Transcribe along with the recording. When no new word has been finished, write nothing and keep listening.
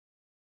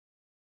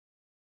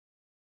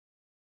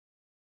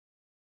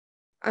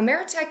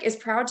Ameritech is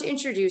proud to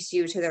introduce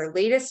you to their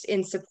latest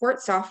in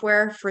support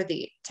software for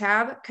the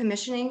TAB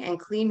commissioning and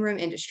clean room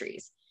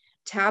industries,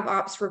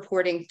 TABopts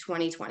Reporting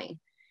 2020.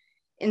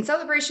 In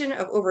celebration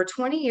of over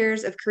 20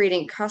 years of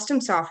creating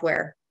custom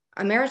software,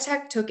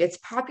 Ameritech took its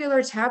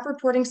popular TAB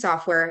reporting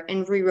software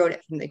and rewrote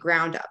it from the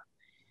ground up.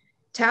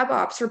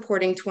 TABopts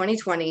Reporting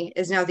 2020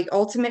 is now the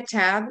ultimate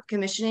TAB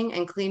commissioning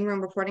and clean room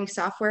reporting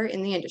software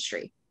in the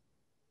industry.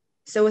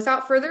 So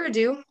without further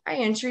ado, I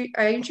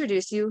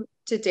introduce you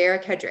to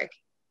Derek Hedrick,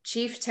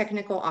 Chief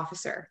Technical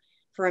Officer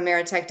for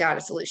Ameritech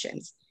Data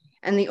Solutions,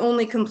 and the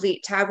only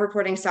complete TAB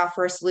reporting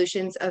software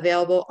solutions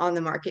available on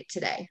the market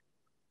today.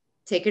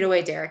 Take it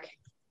away, Derek.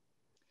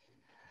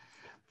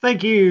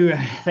 Thank you,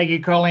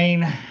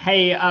 Colleen.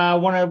 Hey, I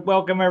want to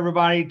welcome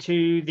everybody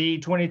to the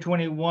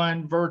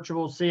 2021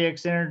 virtual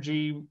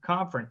CxEnergy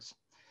conference.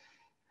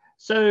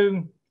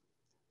 So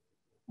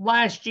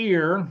last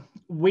year,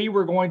 we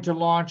were going to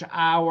launch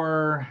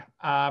our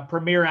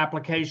premier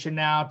application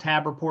now,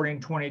 TAB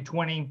Reporting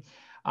 2020.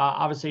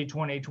 Obviously,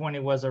 2020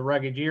 was a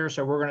rugged year,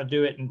 so we're going to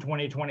do it in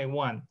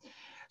 2021.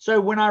 So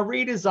when I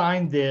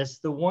redesigned this,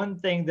 the one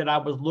thing that I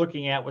was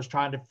looking at was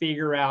trying to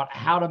figure out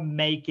how to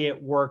make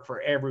it work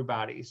for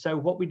everybody. So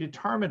what we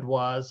determined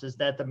is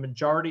that the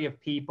majority of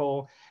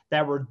people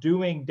that were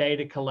doing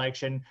data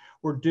collection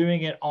were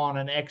doing it on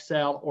an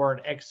Excel or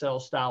an Excel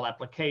style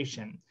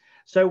application.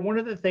 So one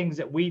of the things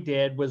that we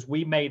did was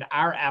we made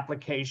our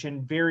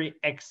application very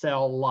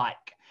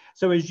Excel-like.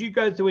 So as you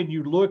go through and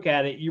you look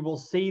at it, you will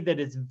see that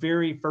it's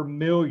very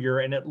familiar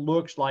and it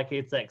looks like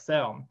it's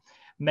Excel.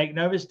 Make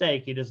no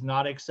mistake, it is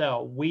not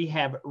Excel. We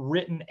have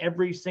written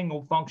every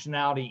single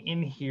functionality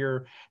in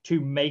here to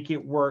make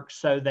it work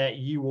so that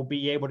you will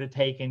be able to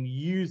take and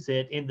use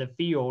it in the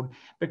field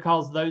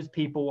because those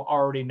people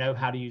already know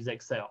how to use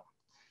Excel.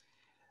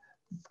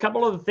 A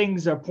couple of the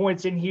things or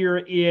points in here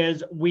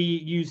is we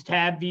use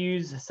tab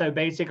views. So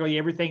basically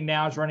everything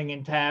now is running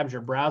in tabs.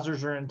 Your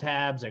browsers are in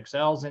tabs,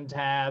 Excel's in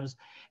tabs.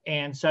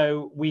 And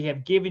so we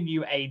have given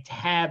you a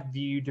tab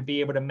view to be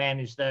able to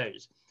manage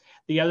those.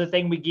 The other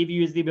thing we give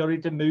you is the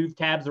ability to move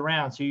tabs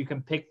around so you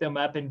can pick them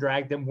up and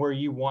drag them where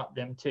you want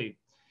them to.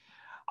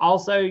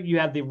 Also, you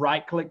have the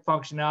right-click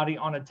functionality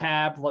on a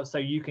tab, so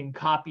you can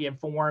copy a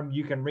form,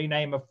 you can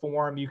rename a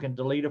form, you can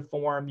delete a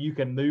form, you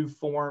can move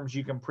forms,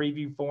 you can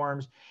preview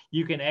forms,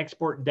 you can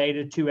export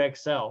data to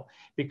Excel.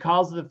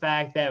 Because of the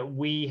fact that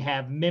we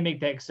have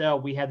mimicked Excel,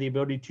 we have the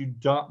ability to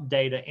dump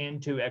data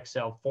into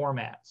Excel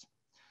formats.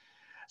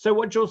 So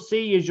what you'll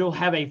see is you'll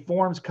have a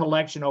forms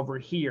collection over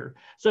here.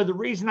 So the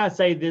reason I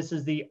say this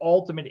is the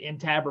ultimate in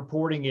TAB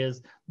reporting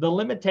is the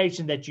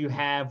limitation that you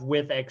have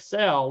with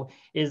Excel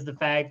is the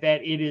fact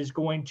that it is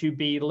going to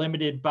be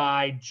limited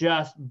by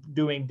just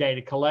doing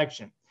data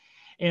collection.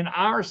 In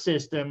our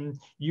system,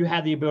 you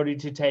have the ability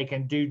to take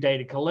and do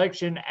data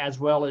collection as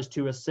well as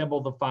to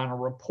assemble the final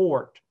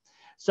report.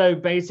 So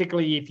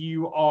basically, if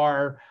you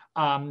are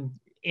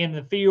in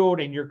the field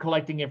and you're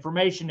collecting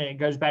information and it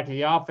goes back to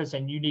the office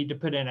and you need to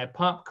put in a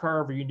pump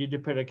curve or you need to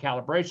put a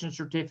calibration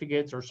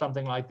certificates or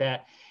something like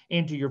that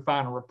into your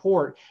final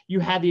report, you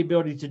have the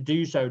ability to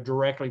do so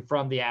directly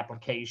from the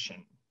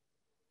application.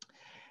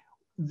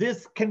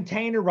 This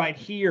container right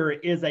here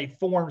is a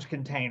forms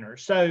container.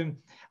 So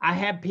I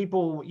had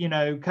people,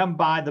 come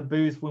by the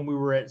booth when we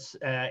were at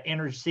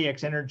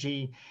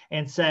CxEnergy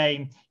and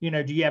say,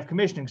 do you have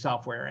commissioning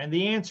software? And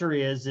the answer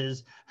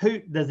is who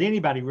does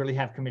anybody really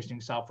have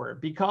commissioning software?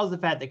 Because of the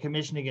fact that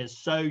commissioning is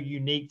so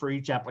unique for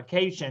each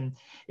application,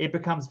 it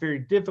becomes very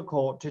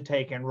difficult to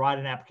take and write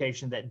an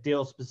application that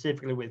deals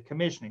specifically with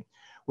commissioning.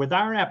 With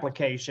our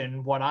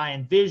application, what I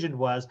envisioned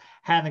was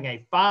having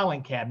a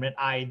filing cabinet,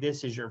 i.e.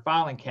 this is your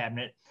filing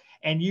cabinet,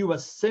 and you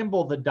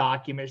assemble the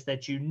documents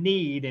that you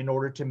need in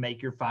order to make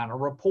your final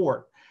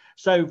report.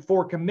 So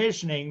for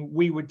commissioning,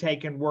 we would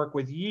take and work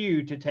with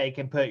you to take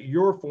and put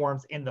your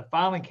forms in the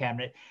filing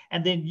cabinet,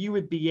 and then you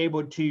would be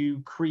able to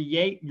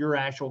create your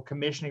actual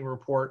commissioning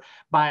report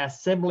by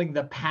assembling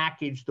the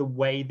package the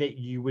way that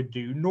you would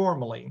do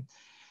normally.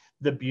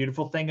 The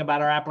beautiful thing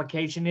about our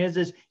application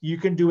is you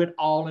can do it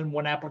all in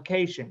one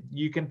application.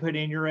 You can put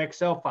in your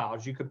Excel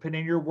files, you can put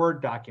in your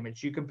Word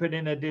documents, you can put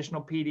in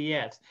additional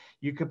PDFs,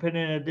 you can put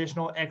in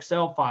additional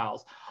Excel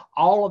files.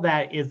 All of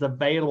that is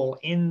available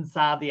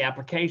inside the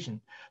application.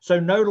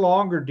 So no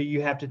longer do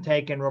you have to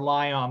take and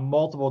rely on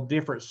multiple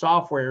different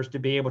softwares to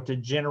be able to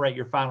generate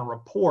your final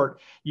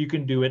report. You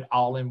can do it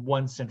all in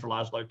one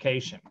centralized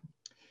location.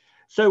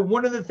 So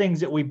one of the things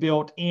that we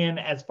built in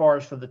as far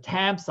as for the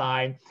tab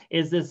side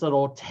is this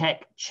little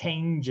tech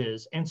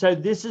changes. And so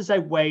this is a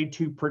way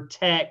to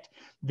protect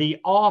the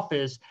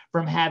office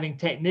from having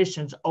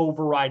technicians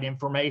override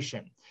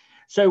information.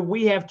 So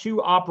we have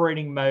two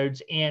operating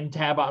modes in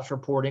TABopts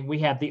reporting. We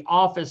have the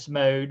office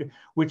mode,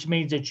 which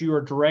means that you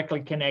are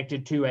directly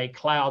connected to a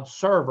cloud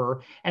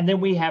server. And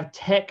then we have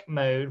tech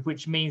mode,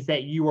 which means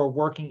that you are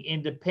working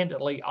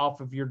independently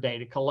off of your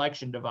data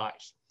collection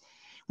device.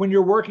 When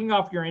you're working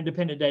off your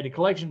independent data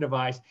collection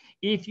device,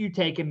 if you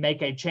take and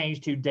make a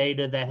change to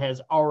data that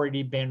has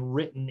already been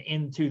written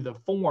into the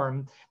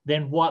form,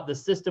 then what the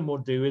system will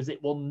do is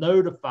it will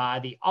notify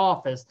the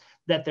office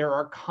that there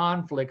are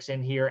conflicts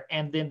in here,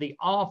 and then the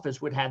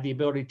office would have the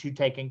ability to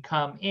take and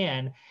come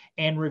in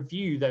and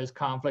review those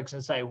conflicts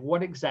and say,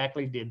 what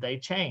exactly did they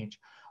change?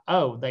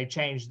 Oh, they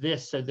changed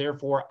this, so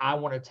therefore I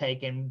want to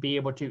take and be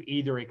able to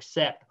either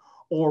accept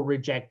or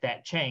reject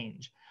that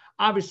change.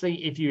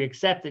 Obviously, if you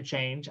accept the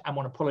change, I'm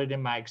going to pull it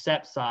in my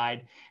accept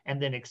side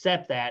and then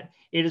accept that.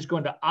 It is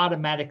going to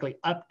automatically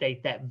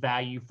update that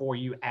value for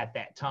you at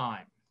that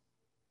time.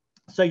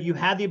 So you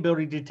have the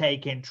ability to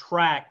take and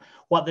track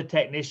what the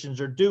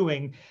technicians are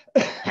doing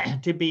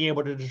to be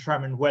able to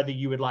determine whether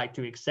you would like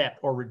to accept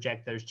or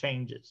reject those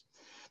changes.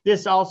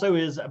 This also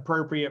is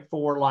appropriate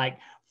for like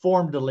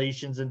form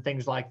deletions and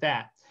things like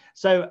that.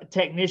 So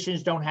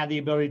technicians don't have the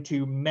ability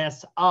to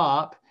mess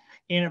up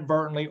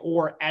inadvertently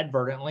or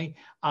advertently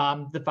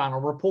the final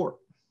report.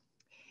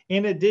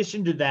 In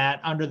addition to that,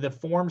 under the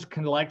forms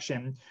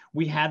collection,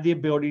 we have the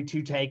ability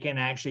to take and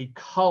actually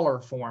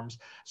color forms.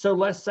 So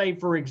let's say,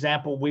 for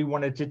example, we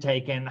wanted to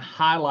take and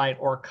highlight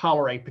or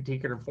color a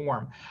particular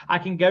form. I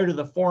can go to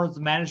the forms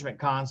management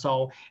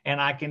console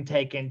and I can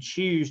take and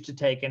choose to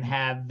take and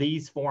have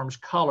these forms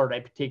colored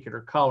a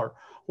particular color.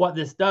 What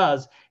this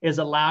does is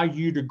allow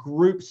you to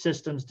group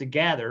systems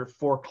together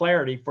for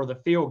clarity for the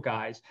field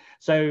guys.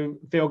 So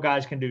field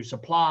guys can do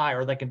supply,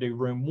 or they can do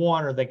room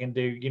 1, or they can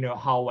do,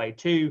 hallway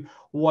 2,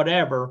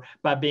 whatever,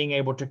 by being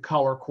able to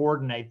color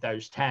coordinate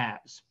those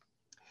tabs.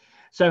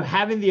 So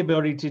having the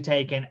ability to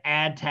take and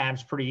add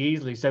tabs pretty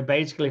easily. So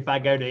basically, if I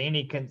go to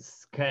any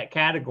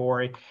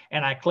category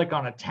and I click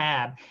on a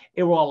tab,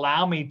 it will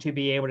allow me to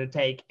be able to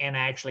take and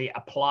actually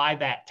apply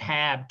that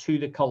tab to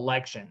the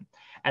collection.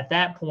 At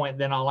that point,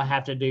 then all I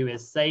have to do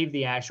is save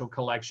the actual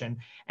collection,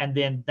 and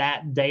then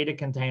that data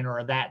container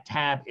or that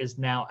tab is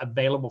now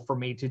available for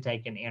me to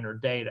take and enter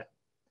data.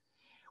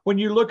 When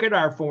you look at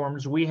our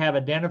forms, we have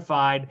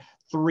identified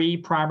 3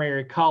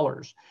 primary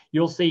colors.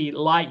 You'll see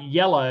light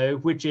yellow,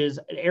 which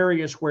is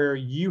areas where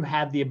you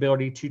have the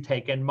ability to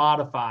take and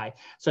modify.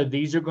 So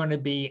these are going to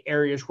be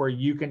areas where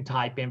you can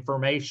type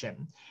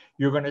information.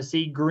 You're going to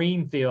see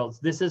green fields.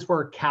 This is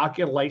where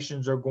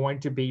calculations are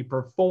going to be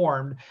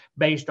performed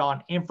based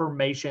on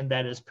information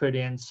that is put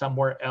in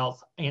somewhere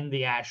else in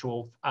the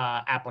actual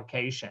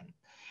application.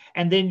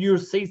 And then you'll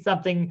see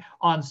something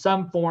on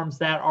some forms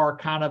that are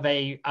kind of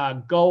a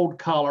gold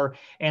color,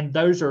 and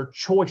those are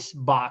choice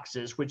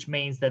boxes, which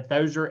means that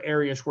those are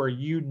areas where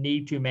you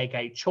need to make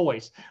a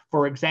choice.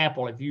 For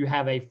example, if you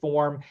have a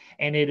form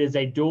and it is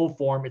a dual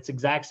form, it's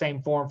exact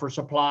same form for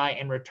supply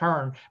and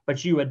return,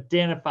 but you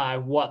identify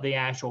what the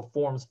actual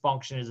form's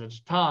function is at the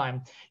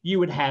time, you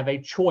would have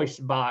a choice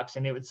box,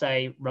 and it would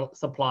say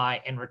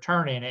supply and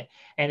return in it,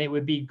 and it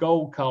would be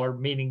gold colored,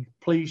 meaning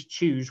please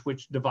choose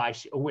which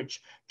device,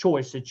 which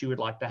choice that you would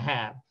like to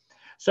have.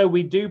 So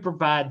we do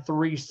provide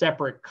 3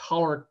 separate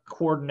color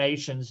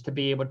coordinations to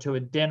be able to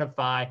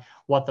identify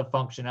what the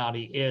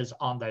functionality is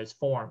on those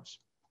forms.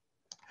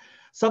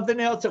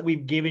 Something else that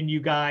we've given you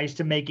guys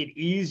to make it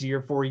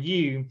easier for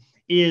you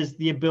is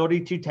the ability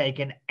to take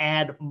and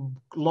add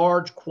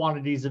large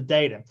quantities of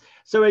data.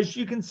 So as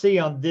you can see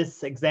on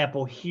this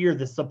example here,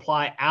 the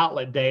supply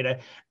outlet data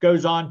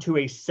goes on to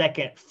a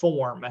second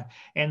form.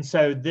 And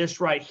so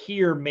this right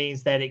here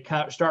means that it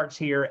starts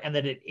here and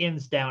that it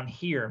ends down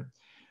here.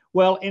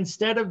 Well,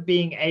 instead of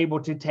being able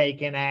to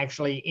take and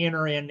actually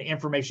enter in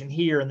information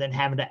here and then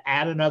having to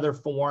add another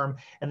form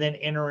and then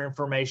enter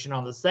information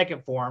on the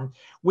second form,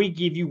 we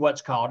give you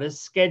what's called a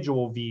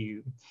schedule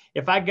view.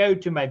 If I go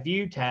to my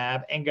view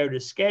tab and go to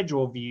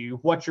schedule view,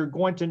 what you're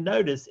going to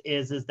notice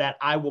is that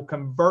I will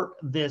convert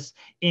this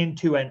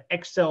into an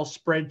Excel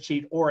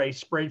spreadsheet or a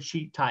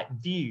spreadsheet type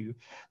view.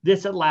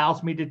 This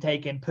allows me to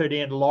take and put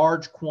in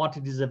large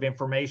quantities of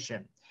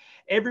information.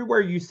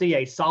 Everywhere you see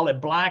a solid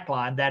black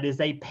line, that is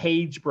a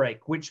page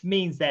break, which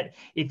means that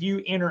if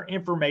you enter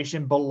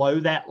information below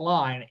that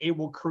line, it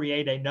will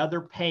create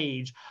another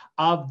page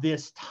of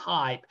this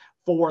type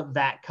for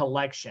that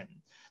collection.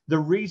 The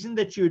reason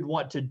that you would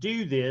want to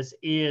do this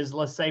is,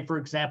 let's say, for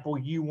example,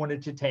 you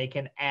wanted to take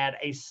and add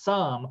a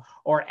sum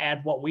or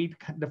add what we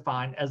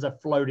define as a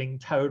floating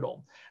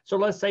total. So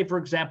let's say, for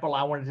example,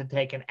 I wanted to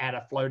take and add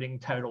a floating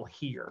total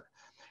here,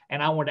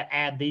 and I want to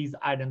add these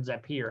items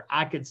up here.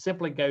 I could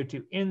simply go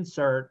to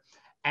insert,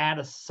 add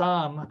a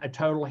sum, a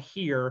total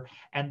here,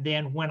 and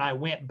then when I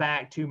went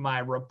back to my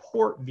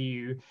report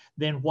view,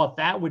 then what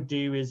that would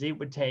do is it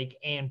would take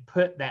and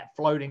put that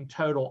floating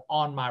total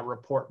on my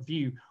report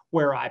view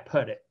where I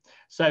put it.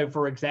 So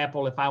for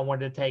example, if I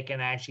wanted to take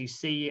and actually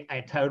see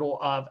a total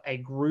of a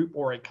group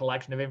or a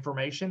collection of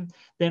information,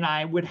 then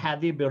I would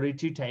have the ability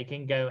to take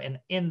and go and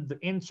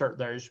insert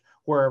those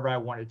wherever I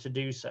wanted to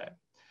do so.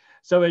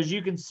 So as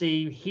you can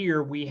see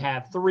here, we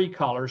have 3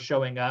 colors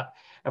showing up.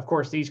 Of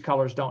course, these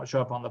colors don't show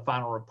up on the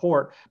final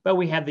report, but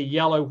we have the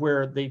yellow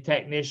where the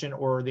technician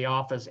or the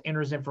office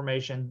enters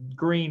information.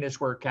 Green is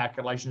where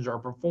calculations are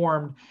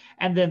performed.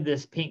 And then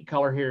this pink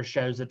color here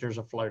shows that there's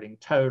a floating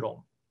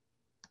total.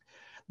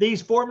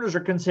 These formulas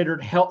are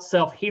considered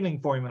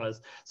self-healing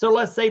formulas. So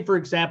let's say, for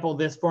example,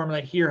 this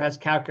formula here has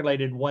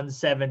calculated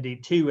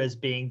 172 as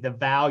being the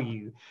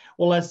value.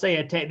 Well, let's say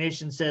a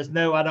technician says,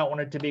 no, I don't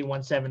want it to be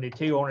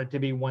 172. I want it to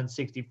be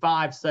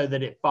 165 so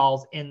that it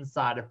falls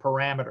inside a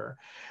parameter.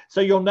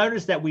 So you'll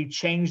notice that we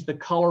changed the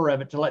color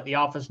of it to let the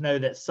office know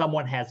that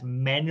someone has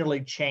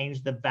manually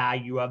changed the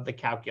value of the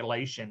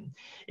calculation.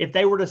 If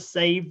they were to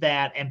save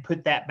that and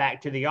put that back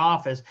to the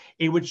office,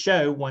 it would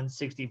show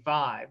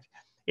 165.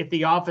 If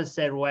the office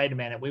said, wait a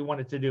minute, we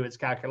wanted to do its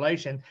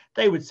calculation,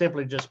 they would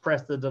simply just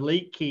press the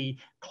delete key,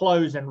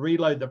 close and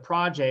reload the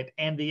project,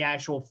 and the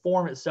actual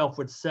form itself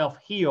would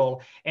self-heal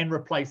and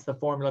replace the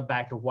formula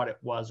back to what it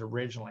was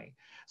originally.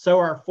 So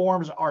our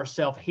forms are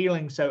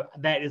self-healing. So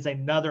that is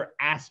another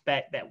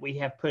aspect that we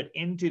have put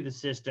into the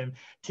system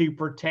to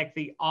protect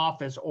the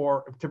office,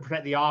 or to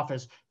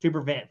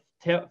prevent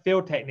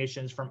field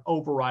technicians from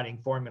overriding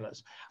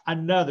formulas.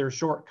 Another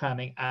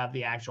shortcoming of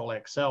the actual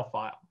Excel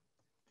file.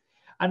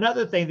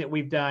 Another thing that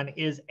we've done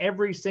is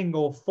every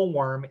single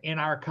form in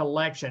our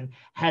collection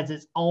has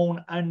its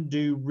own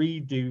undo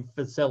redo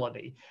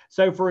facility.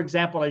 So for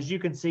example, as you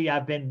can see,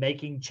 I've been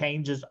making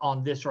changes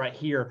on this right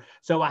here.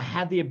 So I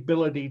have the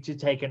ability to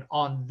take it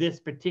on this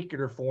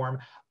particular form,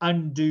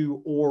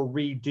 undo or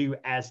redo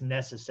as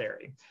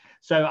necessary.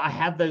 So I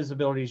have those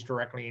abilities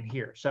directly in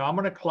here. So I'm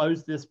going to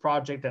close this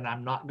project and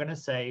I'm not going to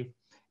save.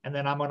 And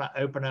then I'm going to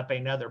open up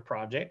another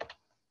project.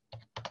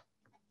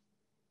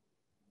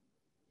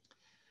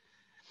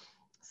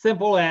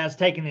 Simple as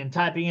taking and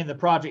typing in the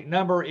project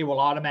number, it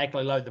will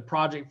automatically load the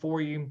project for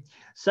you.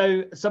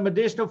 So some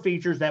additional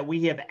features that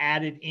we have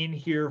added in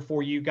here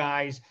for you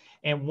guys,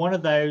 and one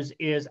of those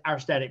is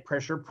our static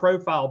pressure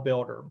profile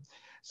builder.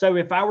 So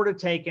if I were to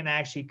take and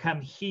actually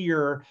come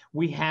here,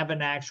 we have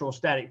an actual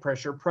static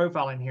pressure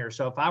profile in here.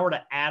 So if I were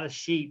to add a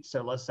sheet,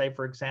 so let's say,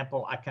 for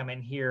example, I come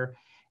in here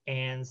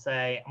and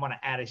say, I'm going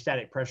to add a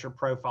static pressure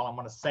profile. I'm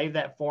going to save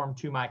that form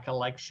to my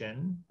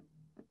collection.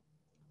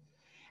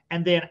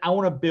 And then I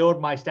want to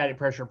build my static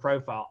pressure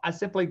profile. I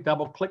simply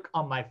double click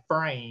on my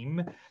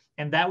frame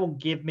and that will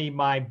give me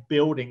my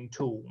building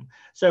tool.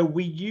 So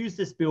we use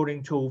this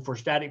building tool for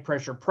static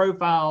pressure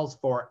profiles,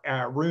 for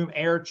room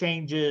air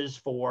changes,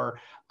 for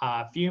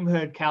fume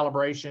hood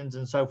calibrations,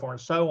 and so forth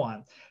and so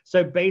on.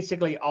 So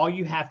basically all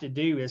you have to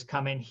do is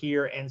come in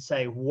here and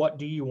say, what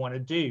do you want to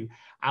do?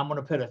 I'm going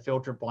to put a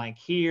filter blank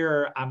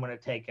here. I'm going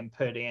to take and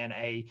put in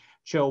a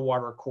chill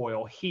water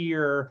coil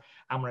here.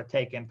 I'm going to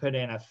take and put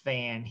in a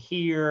fan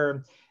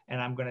here.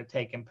 And I'm going to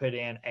take and put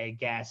in a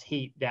gas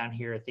heat down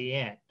here at the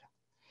end.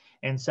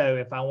 And so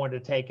if I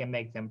wanted to take and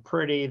make them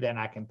pretty, then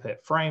I can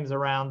put frames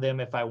around them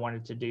if I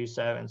wanted to do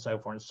so, and so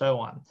forth and so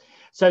on.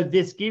 So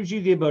this gives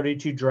you the ability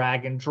to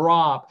drag and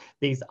drop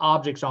these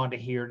objects onto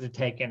here to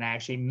take and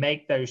actually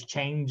make those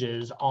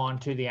changes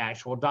onto the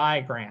actual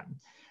diagram.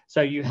 So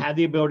you have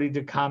the ability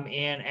to come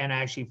in and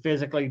actually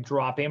physically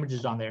drop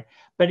images on there.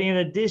 But in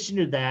addition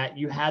to that,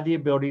 you have the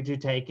ability to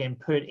take and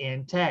put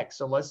in text.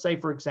 So let's say,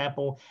 for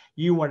example,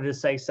 you wanted to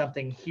say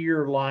something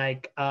here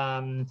like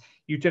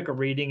you took a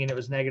reading and it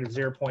was negative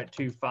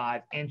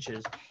 0.25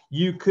 inches.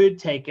 You could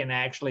take and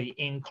actually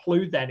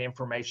include that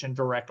information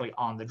directly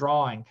on the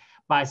drawing.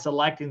 By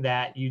selecting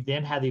that, you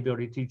then have the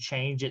ability to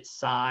change its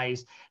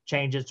size,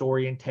 change its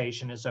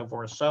orientation, and so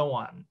forth and so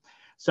on.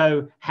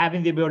 So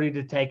having the ability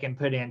to take and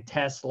put in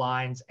test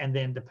lines and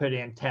then to put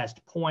in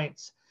test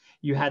points,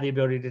 you have the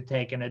ability to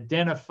take and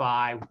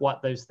identify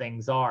what those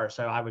things are.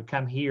 So I would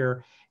come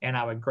here and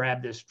I would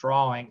grab this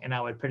drawing and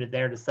I would put it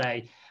there to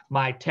say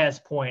my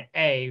test point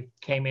A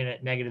came in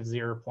at negative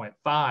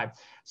 0.5.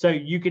 So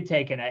you could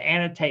take and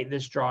annotate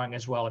this drawing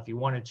as well if you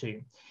wanted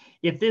to.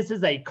 If this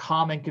is a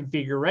common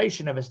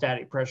configuration of a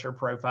static pressure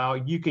profile,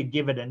 you could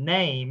give it a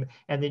name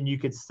and then you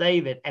could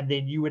save it, and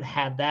then you would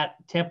have that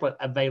template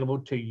available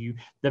to you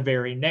the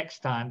very next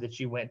time that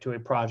you went to a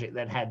project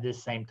that had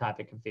this same type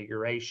of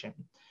configuration.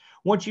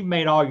 Once you've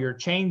made all your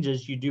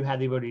changes, you do have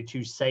the ability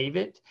to save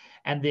it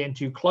and then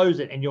to close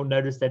it, and you'll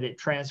notice that it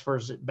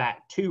transfers it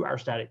back to our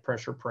static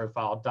pressure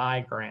profile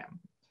diagram.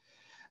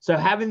 So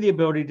having the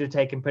ability to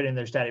take and put in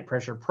their static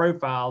pressure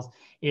profiles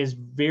is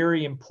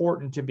very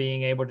important to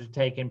being able to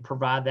take and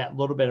provide that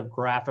little bit of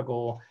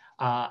graphical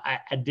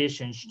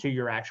additions to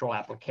your actual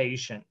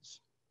applications.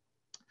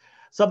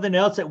 Something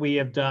else that we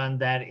have done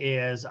that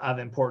is of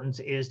importance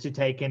is to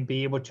take and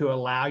be able to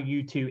allow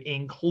you to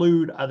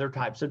include other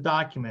types of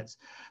documents.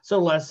 So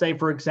let's say,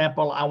 for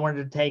example, I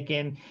wanted to take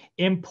and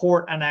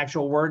import an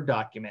actual Word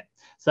document.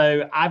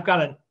 So I've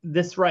got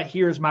this right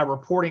here is my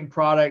reporting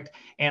product,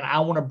 and I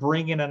want to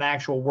bring in an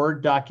actual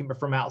Word document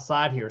from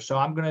outside here. So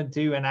I'm going to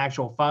do an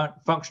actual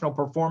functional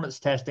performance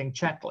testing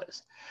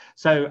checklist.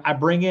 So I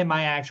bring in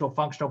my actual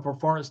functional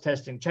performance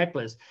testing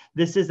checklist.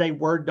 This is a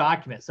Word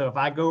document. So if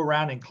I go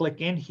around and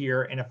click in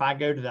here, and if I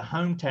go to the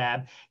Home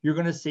tab, you're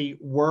going to see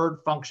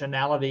Word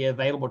functionality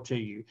available to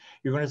you.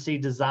 You're going to see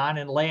design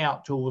and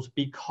layout tools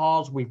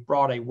because we've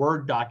brought a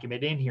Word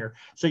document in here.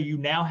 So you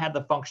now have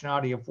the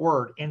functionality of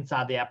Word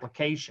inside the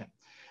application.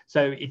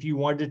 So if you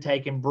wanted to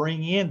take and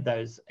bring in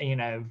those,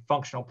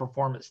 functional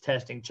performance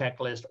testing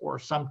checklist or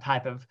some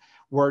type of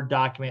Word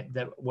document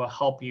that will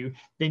help you,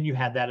 then you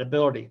have that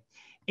ability.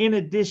 In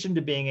addition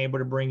to being able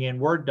to bring in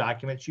Word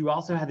documents, you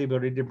also have the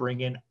ability to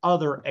bring in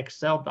other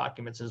Excel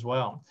documents as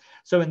well.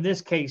 So in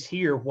this case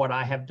here, what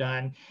I have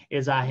done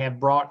is I have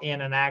brought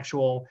in an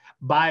actual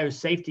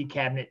biosafety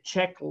cabinet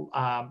check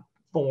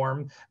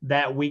form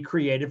that we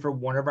created for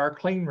one of our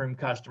clean room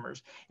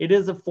customers. It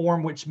is a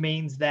form which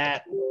means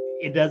that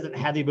it doesn't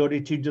have the ability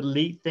to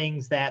delete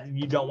things that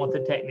you don't want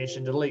the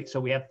technician to delete. So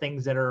we have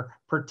things that are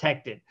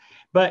protected,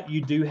 but you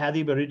do have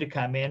the ability to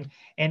come in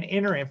and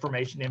enter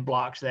information in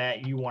blocks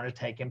that you want to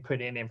take and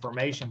put in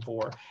information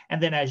for.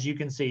 And then as you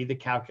can see, the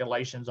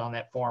calculations on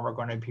that form are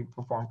going to be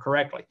performed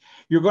correctly.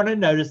 You're going to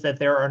notice that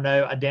there are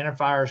no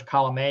identifiers,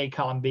 column A,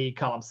 column B,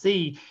 column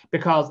C,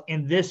 because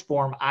in this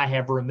form, I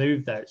have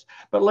removed those.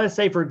 But let's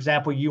say, for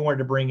example, you wanted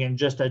to bring in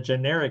just a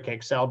generic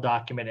Excel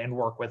document and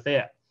work with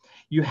it.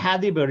 You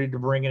have the ability to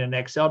bring in an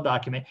Excel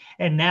document,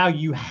 and now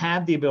you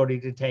have the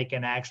ability to take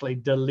and actually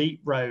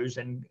delete rows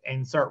and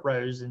insert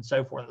rows and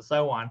so forth and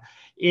so on.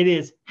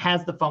 It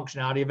has the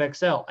functionality of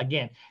Excel.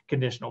 Again,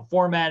 conditional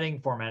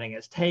formatting, formatting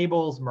as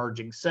tables,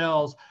 merging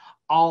cells,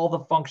 all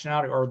the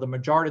functionality or the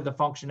majority of the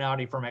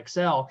functionality from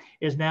Excel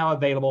is now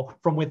available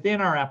from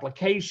within our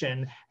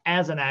application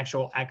as an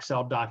actual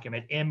Excel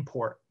document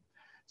import.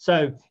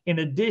 So in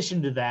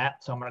addition to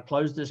that, so I'm going to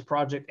close this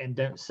project and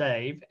don't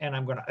save, and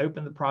I'm going to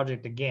open the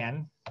project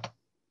again.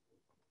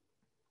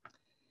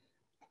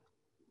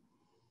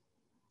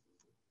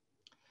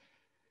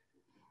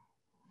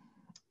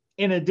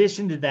 In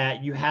addition to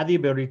that, you have the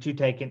ability to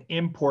take and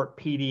import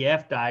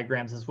PDF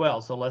diagrams as well.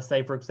 So let's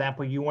say, for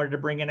example, you wanted to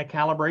bring in a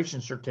calibration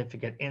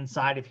certificate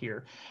inside of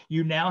here.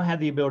 You now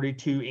have the ability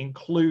to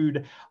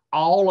include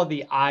all of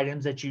the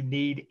items that you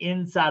need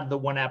inside of the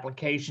one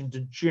application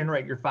to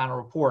generate your final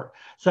report.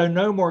 So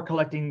no more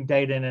collecting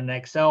data in an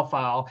Excel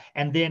file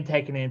and then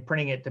taking and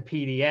printing it to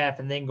PDF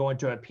and then going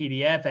to a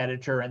PDF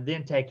editor and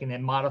then taking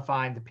and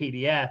modifying the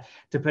PDF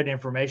to put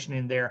information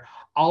in there.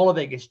 All of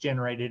it gets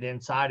generated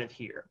inside of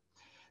here.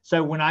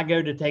 So when I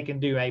go to take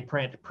and do a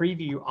print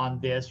preview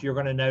on this, you're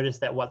going to notice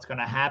that what's going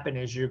to happen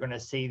is you're going to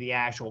see the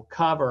actual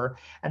cover,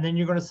 and then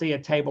you're going to see a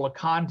table of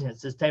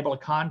contents. This table of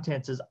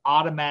contents is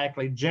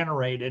automatically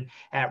generated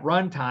at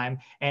runtime,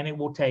 and it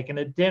will take and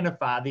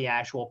identify the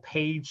actual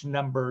page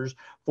numbers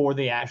for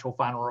the actual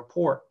final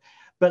report.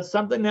 But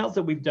something else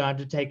that we've done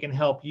to take and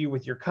help you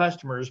with your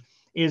customers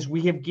is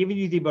we have given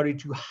you the ability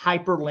to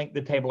hyperlink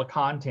the table of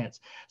contents.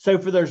 So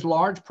for those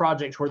large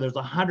projects where there's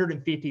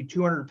 150,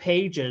 200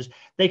 pages,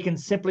 they can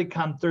simply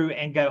come through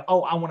and go,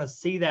 oh, I want to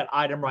see that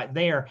item right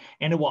there.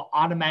 And it will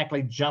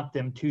automatically jump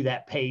them to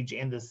that page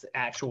in this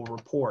actual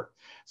report.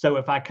 So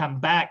if I come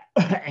back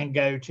and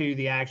go to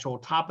the actual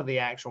top of the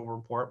actual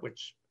report,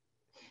 which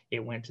it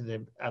went to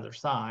the other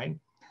side.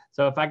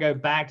 So if I go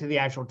back to the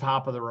actual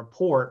top of the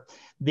report,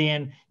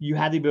 then you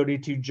have the ability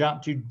to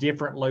jump to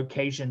different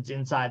locations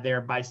inside there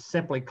by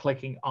simply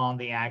clicking on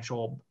the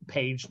actual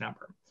page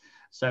number.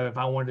 So if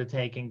I wanted to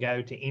take and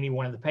go to any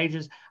one of the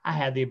pages, I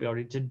had the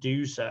ability to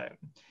do so.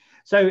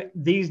 So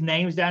these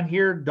names down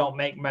here don't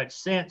make much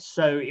sense.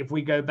 So if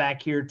we go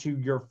back here to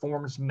your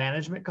forms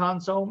management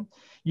console,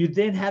 you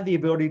then have the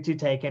ability to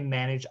take and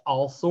manage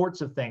all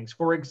sorts of things.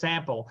 For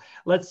example,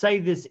 let's say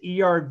this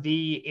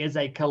ERV is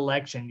a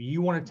collection.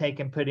 You want to take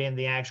and put in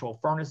the actual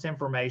furnace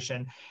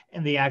information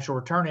and the actual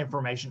return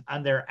information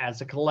on there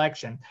as a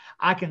collection.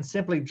 I can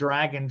simply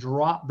drag and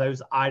drop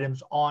those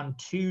items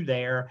onto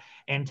there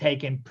and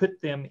take and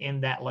put them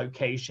in that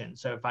location.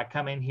 So if I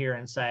come in here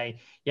and say,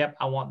 yep,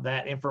 I want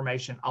that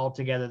information all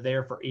together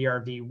there for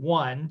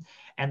ERV1,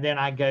 and then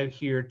I go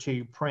here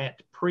to print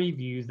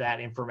preview that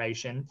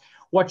information,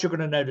 what you're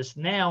going to notice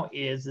now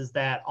is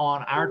that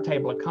on our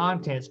table of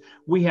contents,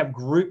 we have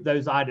grouped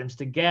those items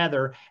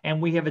together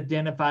and we have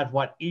identified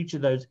what each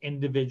of those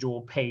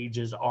individual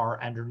pages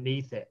are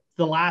underneath it.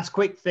 The last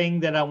quick thing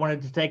that I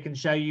wanted to take and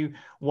show you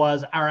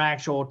was our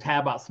actual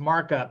TABopts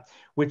markup,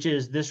 which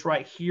is this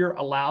right here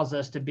allows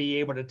us to be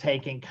able to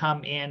take and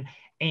come in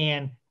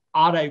and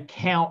auto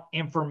count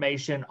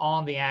information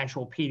on the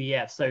actual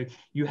PDF. So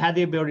you have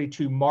the ability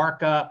to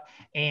mark up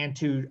and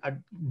to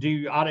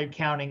do auto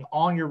counting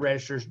on your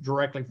registers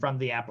directly from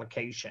the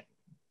application.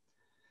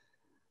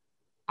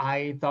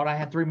 I thought I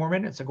had 3 more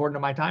minutes according to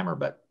my timer,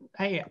 but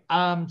hey,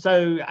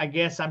 so I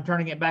guess I'm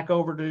turning it back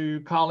over to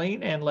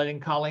Colleen and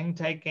letting Colleen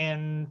take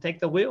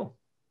the wheel.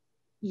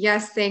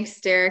 Yes, thanks,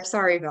 Derek.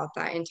 Sorry about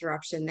that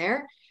interruption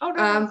there. Oh,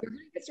 no. We're going to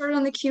get started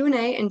on the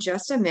Q&A in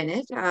just a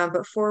minute.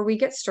 Before we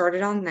get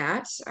started on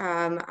that,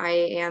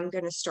 I am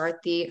going to start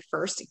the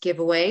first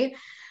giveaway.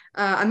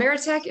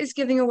 Ameritech is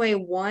giving away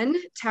 1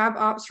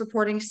 TABopts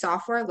reporting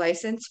software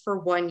license for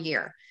 1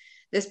 year.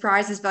 This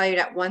prize is valued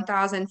at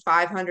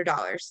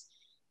 $1,500.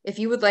 If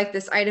you would like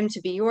this item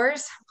to be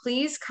yours,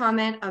 please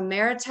comment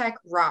Ameritech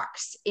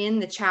rocks in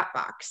the chat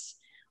box.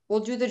 We'll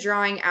do the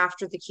drawing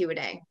after the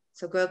Q&A.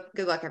 So good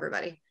luck,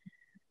 everybody.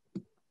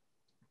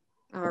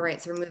 All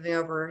right, so we're moving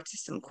over to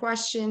some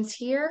questions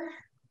here.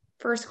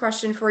 First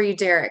question for you,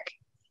 Derek.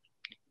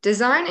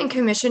 Design and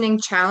commissioning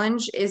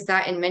challenge is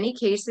that in many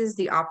cases,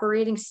 the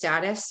operating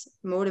status,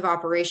 mode of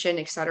operation,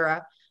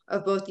 etc.,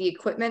 of both the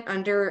equipment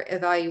under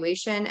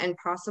evaluation and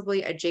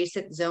possibly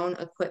adjacent zone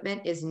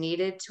equipment is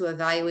needed to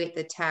evaluate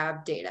the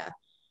TAB data.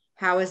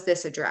 How is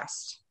this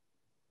addressed?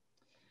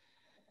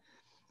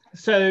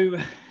 So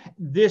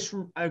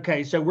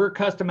we're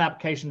custom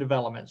application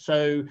development.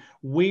 So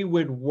we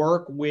would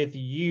work with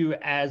you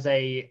as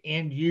a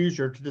end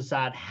user to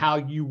decide how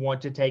you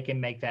want to take and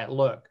make that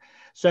look.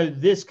 So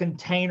this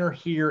container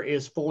here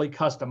is fully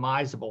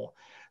customizable.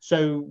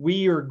 So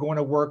we are going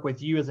to work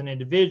with you as an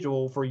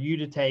individual for you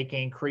to take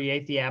and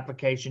create the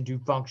application to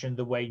function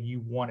the way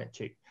you want it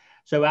to.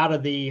 So out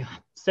of the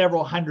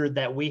several hundred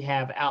that we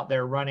have out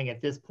there running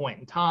at this point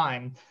in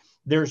time,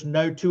 there's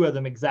no two of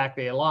them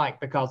exactly alike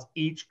because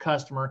each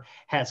customer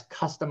has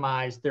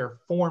customized their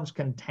forms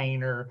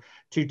container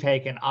to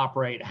take and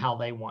operate how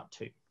they want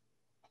to.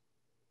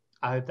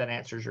 I hope that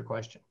answers your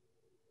question.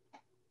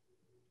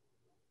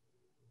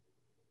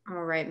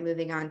 All right,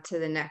 moving on to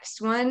the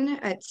next one.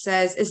 It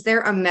says, is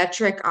there a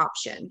metric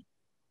option?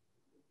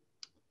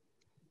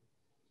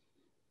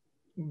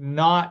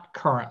 Not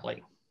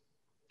currently.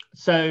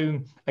 So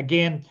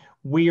again,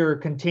 we are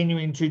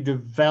continuing to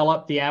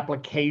develop the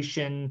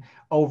application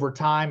over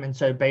time. And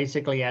so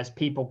basically, as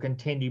people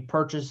continue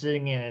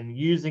purchasing and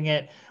using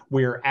it,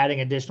 we're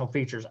adding additional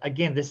features.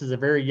 Again, this is a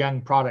very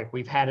young product.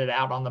 We've had it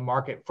out on the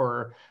market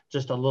for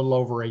just a little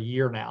over a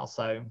year now.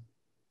 So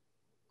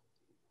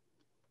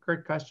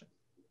great question.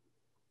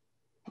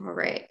 All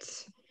right.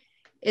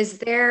 Is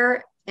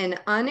there an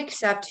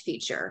unaccept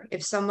feature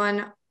if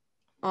someone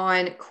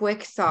on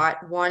quick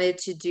thought wanted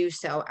to do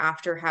so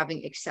after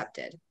having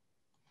accepted?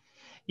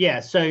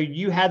 Yeah, so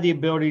you had the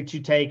ability to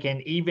take,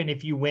 and even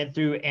if you went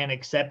through and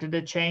accepted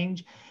a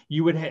change,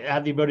 you would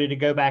have the ability to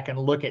go back and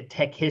look at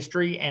tech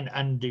history and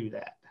undo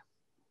that.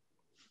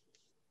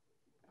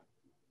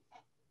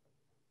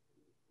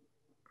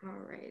 All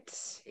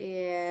right.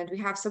 And we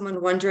have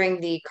someone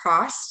wondering the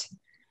cost.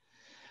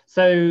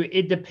 So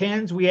it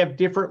depends. We have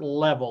different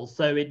levels.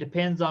 So it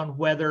depends on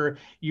whether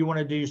you want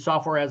to do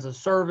software as a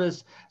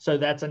service. So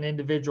that's an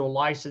individual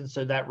license.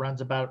 So that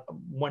runs about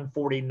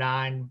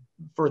 $149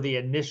 for the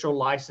initial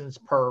license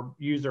per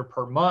user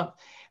per month.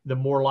 The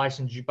more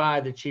license you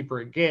buy, the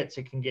cheaper it gets.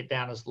 It can get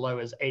down as low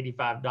as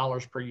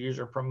 $85 per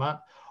user per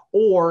month.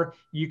 Or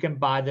you can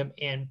buy them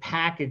in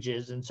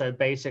packages. And so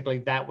basically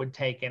that would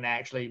take and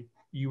actually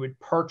you would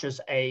purchase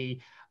a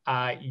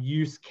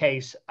use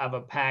case of a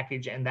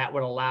package, and that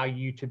would allow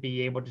you to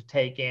be able to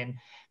take in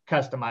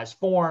customized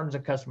forms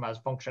and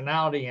customized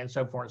functionality and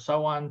so forth and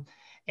so on.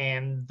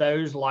 And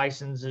those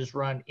licenses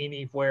run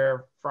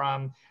anywhere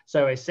from,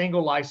 so a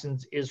single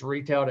license is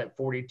retailed at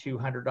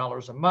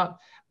 $4,200 a month,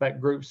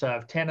 but groups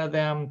of 10 of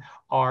them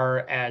are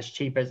as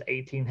cheap as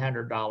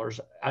 $1,800.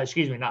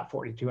 Excuse me, not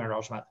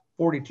 $4,200 a month,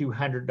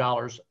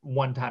 $4,200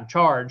 one-time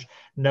charge,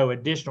 no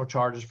additional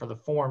charges for the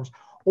forms,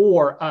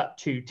 or up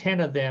to 10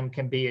 of them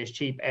can be as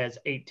cheap as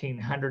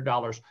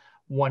 $1,800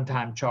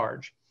 one-time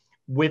charge.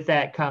 With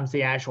that comes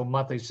the actual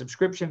monthly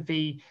subscription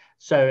fee.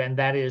 So, and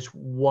that is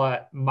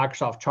what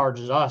Microsoft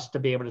charges us to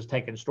be able to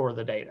take and store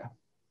the data.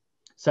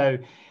 So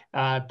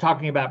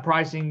talking about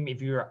pricing,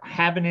 if you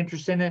have an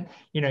interest in it,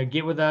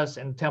 get with us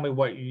and tell me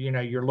what,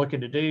 you're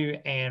looking to do,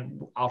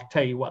 and I'll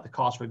tell you what the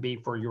cost would be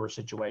for your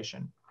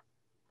situation.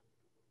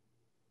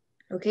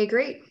 Okay,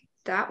 great.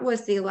 That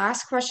was the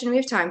last question we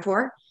have time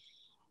for.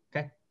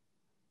 Okay.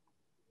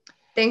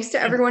 Thanks to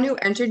everyone who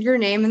entered your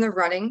name in the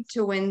running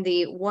to win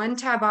the one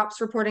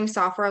TABopts reporting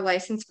software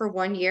license for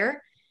 1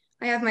 year.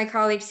 I have my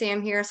colleague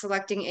Sam here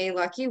selecting a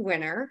lucky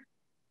winner.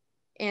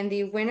 And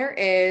the winner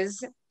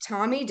is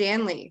Tommy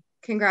Danley.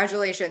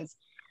 Congratulations.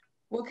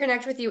 We'll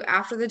connect with you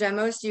after the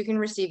demo so you can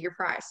receive your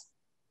prize.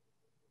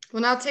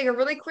 We'll now take a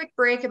really quick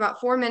break,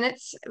 about 4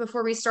 minutes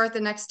before we start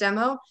the next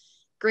demo.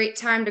 Great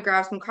time to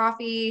grab some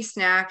coffee,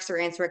 snacks, or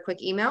answer a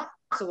quick email.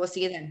 So we'll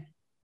see you then.